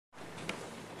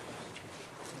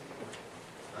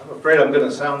I'm afraid I'm going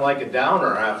to sound like a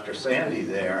downer after Sandy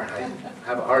there. I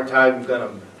have a hard time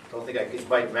don't think I can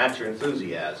quite match your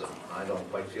enthusiasm. I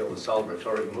don't quite feel the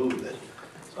celebratory mood that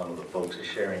some of the folks are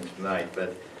sharing tonight,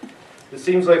 but it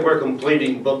seems like we're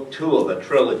completing book 2 of a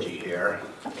trilogy here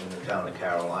in the town of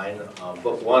Caroline.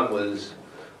 Book 1 was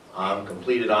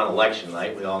completed on election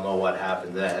night. We all know what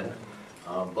happened then.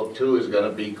 Book 2 is going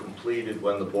to be completed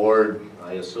when the board,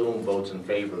 I assume, votes in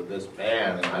favor of this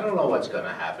ban, and I don't know what's going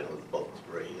to happen with book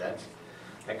 3.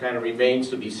 That kind of remains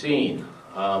to be seen.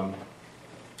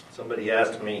 Somebody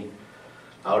asked me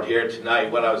out here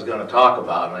tonight what I was going to talk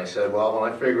about, and I said, well,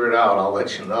 when I figure it out, I'll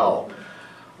let you know.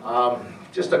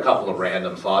 Just a couple of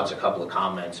random thoughts, a couple of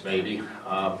comments maybe.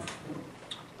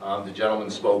 The gentleman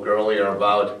spoke earlier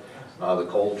about the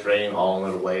coal train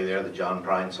hauling it away there, the John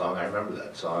Prine song. I remember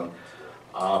that song.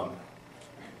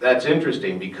 That's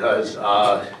interesting because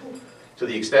to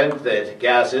the extent that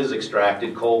gas is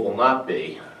extracted, coal will not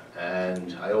be.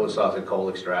 And I always thought that coal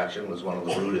extraction was one of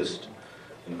the rudest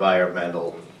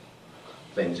environmental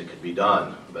things that could be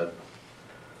done, but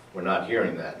we're not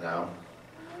hearing that now.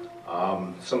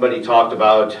 Somebody talked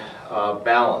about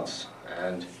balance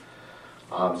and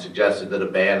suggested that a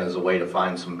ban is a way to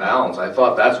find some balance. I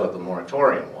thought that's what the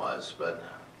moratorium was, but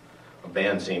a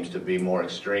ban seems to be more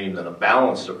extreme than a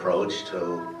balanced approach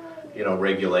to,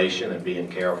 regulation and being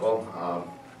careful.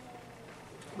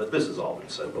 But this has all been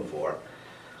said before.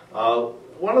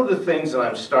 One of the things that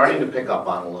I'm starting to pick up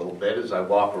on a little bit is I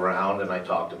walk around and I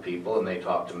talk to people and they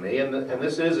talk to me, and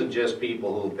this isn't just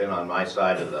people who've been on my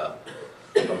side of the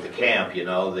camp,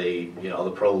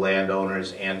 the pro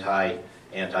landowners,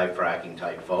 anti-fracking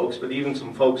type folks, but even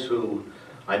some folks who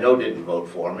I know didn't vote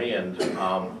for me and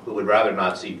who would rather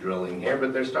not see drilling here,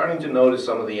 but they're starting to notice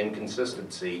some of the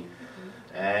inconsistency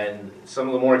and some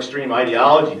of the more extreme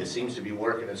ideology that seems to be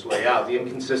working its way out. The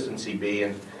inconsistency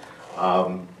being,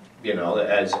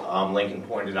 as Lincoln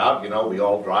pointed out, we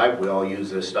all drive, we all use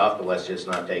this stuff, but let's just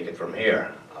not take it from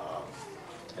here.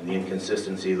 And the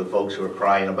inconsistency of the folks who are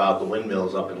crying about the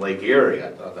windmills up in Lake Erie,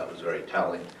 I thought that was very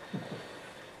telling.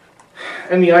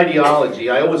 And the ideology,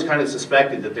 I always kind of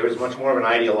suspected that there was much more of an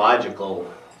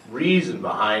ideological reason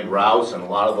behind Rouse and a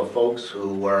lot of the folks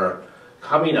who were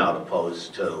coming out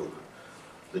opposed to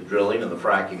the drilling and the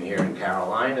fracking here in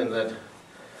Caroline, and that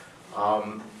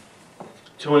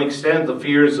to an extent the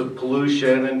fears of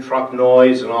pollution and truck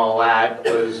noise and all that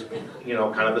was,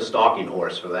 kind of a stalking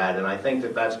horse for that, and I think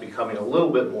that that's becoming a little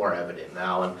bit more evident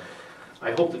now, and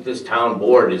I hope that this town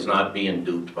board is not being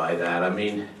duped by that. I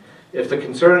mean, if the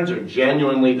concerns are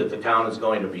genuinely that the town is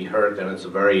going to be hurt, then it's a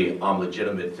very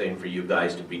legitimate thing for you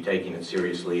guys to be taking it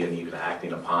seriously and even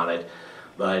acting upon it.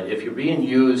 But if you're being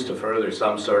used to further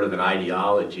some sort of an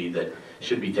ideology that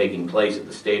should be taking place at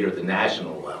the state or the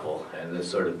national level, and this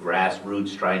sort of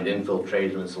grassroots trying to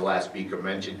infiltrate, and as the last speaker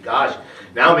mentioned, gosh,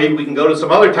 now maybe we can go to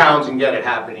some other towns and get it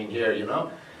happening here,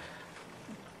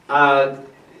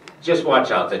 just watch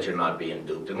out that you're not being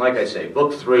duped. And like I say,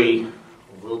 book 3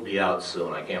 will be out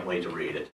soon. I can't wait to read it.